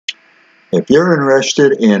If you're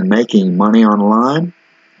interested in making money online,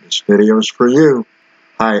 this video is for you.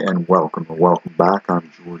 Hi and welcome back. I'm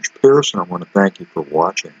George Pierce and I want to thank you for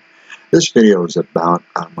watching. This video is about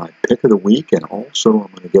my pick of the week, and also I'm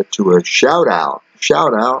going to get to a shout out.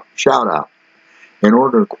 In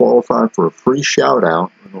order to qualify for a free shout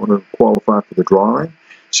out, in order to qualify for the drawing,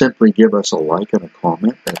 simply give us a like and a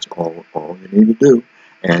comment. That's all you need to do.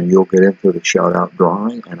 And you'll get into the shout-out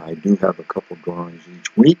drawing, and I do have a couple drawings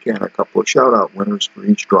each week and a couple of shout-out winners for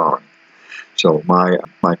each drawing. So my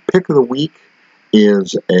pick of the week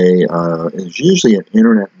is usually an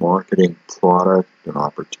internet marketing product, an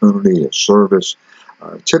opportunity, a service,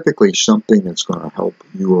 typically something that's going to help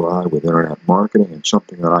you or I with internet marketing, and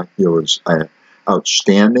something that I feel is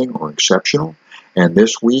outstanding or exceptional. And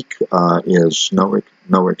this week is no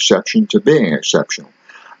exception to being exceptional.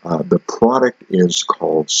 The product is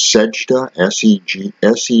called Sejda,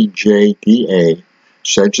 S-E-J-D-A,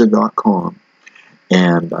 Sejda.com,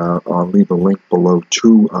 and I'll leave a link below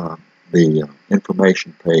to the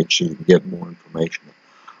information page so you can get more information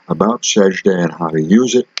about Sejda and how to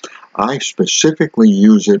use it. I specifically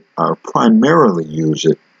use it, or primarily use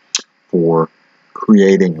it, for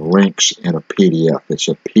creating links in a PDF. It's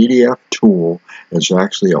a PDF tool. It's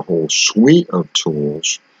actually a whole suite of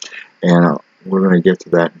tools, and we're going to get to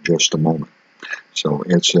that in just a moment. So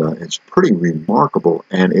it's pretty remarkable,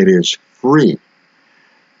 and it is free.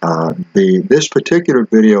 This particular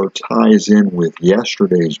video ties in with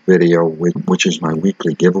yesterday's video, which is my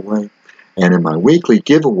weekly giveaway. And in my weekly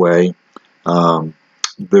giveaway,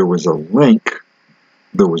 there was a link.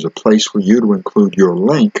 There was a place for you to include your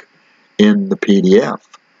link in the PDF.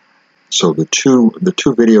 So the two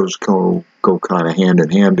videos go kind of hand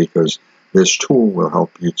in hand, because this tool will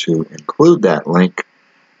help you to include that link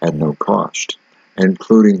at no cost,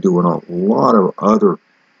 including doing a lot of other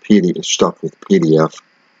PDF stuff with PDF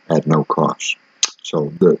at no cost.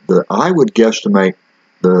 So I would guesstimate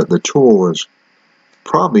the tool is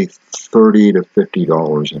probably $30 to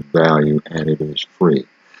 $50 in value, and it is free.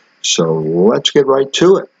 So let's get right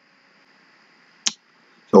to it.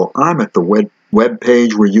 So I'm at the web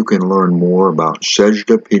page where you can learn more about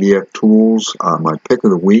Sejda PDF tools, my pick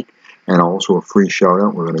of the week, and also a free shout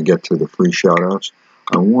out. We're going to get to the free shout outs.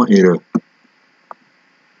 I want you to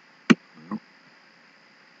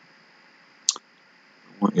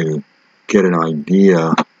get an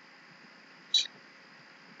idea. If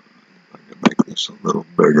I can make this a little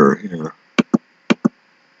bigger here.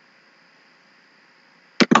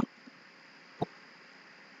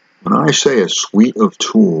 When I say a suite of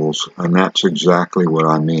tools, and that's exactly what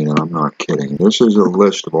I mean, and I'm not kidding. This is a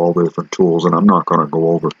list of all the different tools, and I'm not going to go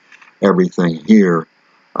over everything here.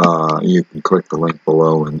 You can click the link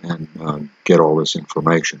below and get all this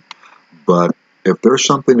information. But if there's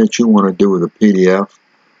something that you want to do with a PDF,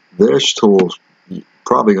 this tool's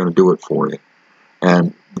probably going to do it for you.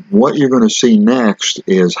 And what you're going to see next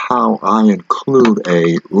is how I include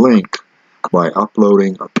a link by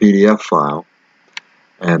uploading a PDF file.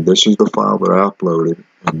 And this is the file that I uploaded,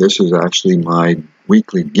 and this is actually my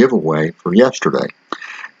weekly giveaway for yesterday.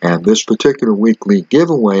 And this particular weekly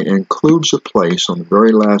giveaway includes a place on the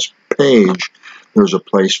very last page. There's a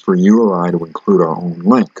place for you or I to include our own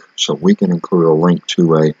link. So we can include a link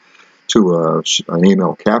to an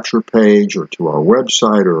email capture page, or to our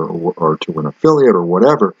website, or to an affiliate, or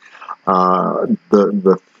whatever.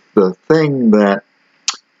 The thing that,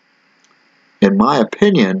 in my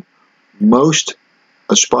opinion, most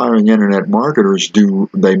aspiring internet marketers do,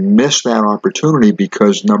 they miss that opportunity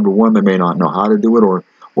because, number one, they may not know how to do it,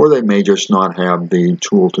 or they may just not have the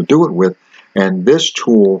tool to do it with. And this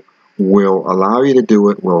tool will allow you to do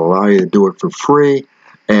it, will allow you to do it for free,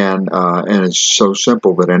 and it's so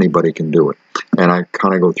simple that anybody can do it. And I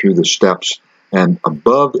kind of go through the steps. And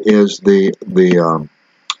above is this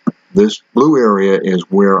blue area is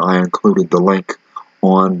where I included the link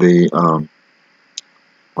on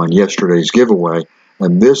yesterday's giveaway.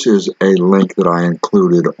 And this is a link that I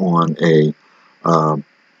included on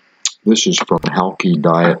this is from Healthy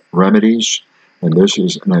Diet Remedies, and this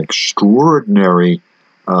is an extraordinary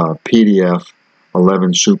PDF,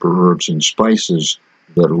 11 super herbs and spices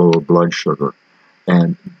that lower blood sugar.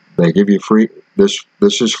 And they give you free, this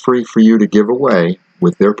is free for you to give away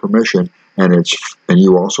with their permission, and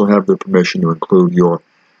you also have the permission to include your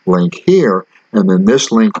link here. And then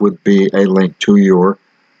this link would be a link to your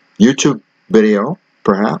YouTube video,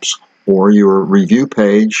 perhaps, or your review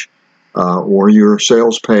page, or your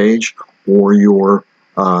sales page, or your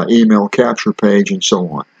email capture page, and so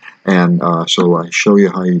on. And so I show you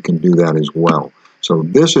how you can do that as well. So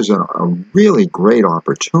this is a really great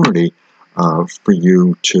opportunity for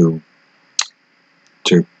you to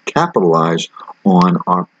to capitalize on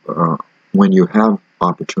when you have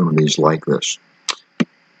opportunities like this.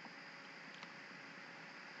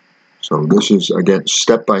 So this is, again,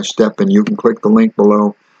 step by step, and you can click the link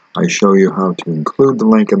below. I show you how to include the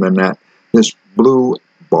link, and then this blue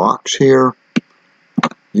box here,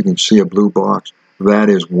 you can see a blue box. That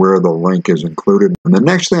is where the link is included. And the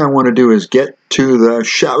next thing I want to do is get to the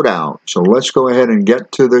shout out. So let's go ahead and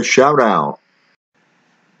get to the shout out.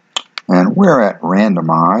 And we're at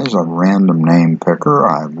randomize, a random name picker.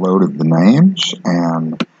 I've loaded the names,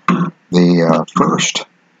 and the first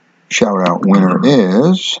shout out winner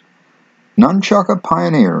is Nunchaku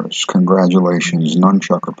Pioneers. Congratulations,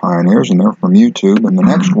 Nunchaku Pioneers, and they're from YouTube. And the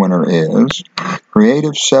next winner is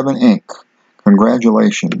Creative 7 Inc.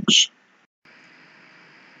 Congratulations.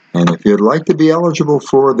 And if you'd like to be eligible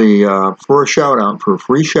for a shout out, for a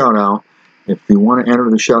free shout out, if you want to enter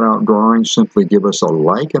the shout out drawing, simply give us a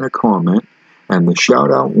like and a comment. And the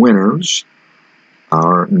shout out winners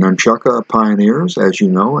are Nunchaku Pioneers, as you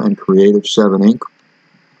know, and Creative 7 Inc.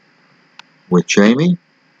 with Jamie.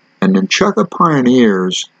 And Nunchaku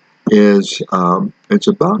Pioneers is it's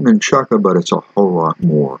about Nunchaku, but it's a whole lot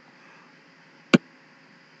more.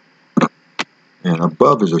 And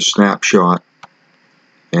above is a snapshot.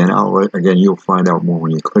 And again, you'll find out more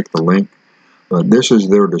when you click the link. But this is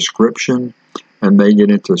their description, and they get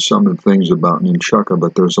into some of the things about Nunchaku,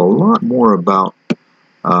 but there's a lot more about,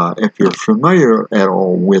 if you're familiar at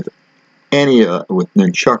all with with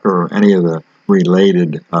Nunchaku or any of the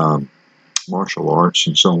related martial arts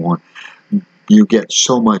and so on, you get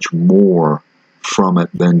so much more from it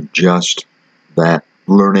than just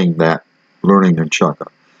learning Nunchaku.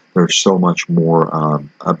 There's so much more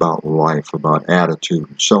about life, about attitude,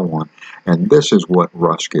 and so on. And this is what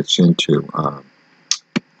Russ gets into.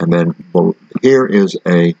 And then here is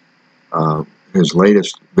his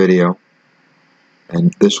latest video,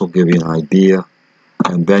 and this will give you an idea.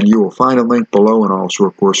 And then you will find a link below, and also,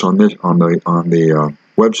 of course, on the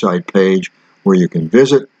website page where you can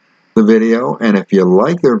visit the video. And if you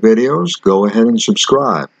like their videos, go ahead and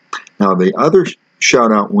subscribe. Now, the other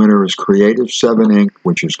shout-out winner is Creative 7 Inc.,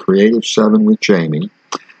 which is Creative 7 with Jamie.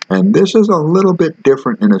 And this is a little bit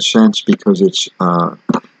different in a sense because it's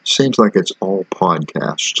seems like it's all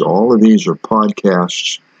podcasts. All of these are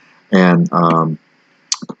podcasts. And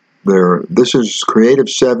this is Creative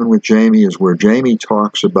 7 with Jamie, is where Jamie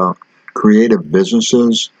talks about creative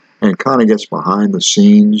businesses and kind of gets behind the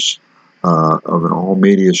scenes of an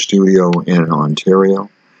all-media studio in Ontario.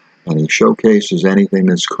 And he showcases anything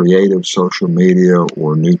that's creative, social media,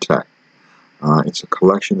 or new tech. It's a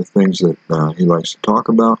collection of things that he likes to talk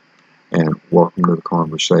about, and welcome to the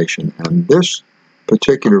conversation. And this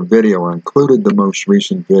particular video, I included the most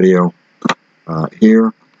recent video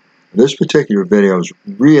here. This particular video is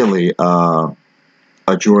really a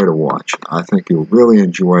joy to watch. I think you'll really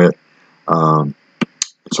enjoy it.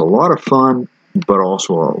 It's a lot of fun, but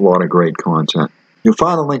also a lot of great content. You'll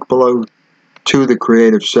find a link below to the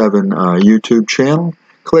Creative 7 YouTube channel.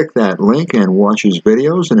 Click that link and watch his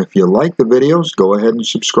videos, and if you like the videos, go ahead and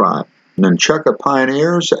subscribe. Nunchaku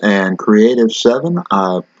Pioneers and Creative 7,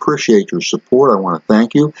 I appreciate your support. I want to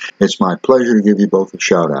thank you. It's my pleasure to give you both a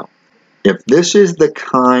shout out. If this is the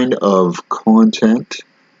kind of content,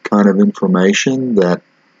 kind of information that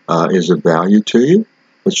is of value to you,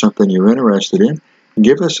 if it's something you're interested in,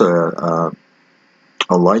 give us a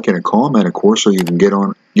like and a comment, of course, so you can get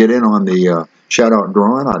in on the shout out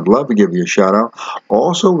drawing. I'd love to give you a shout out.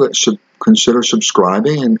 Also, consider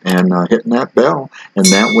subscribing and hitting that bell, and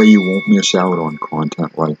that way you won't miss out on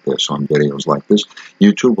content like this, on videos like this.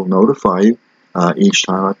 YouTube will notify you each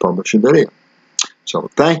time I publish a video. So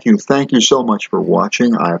thank you so much for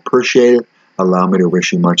watching. I appreciate it. Allow me to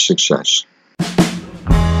wish you much success.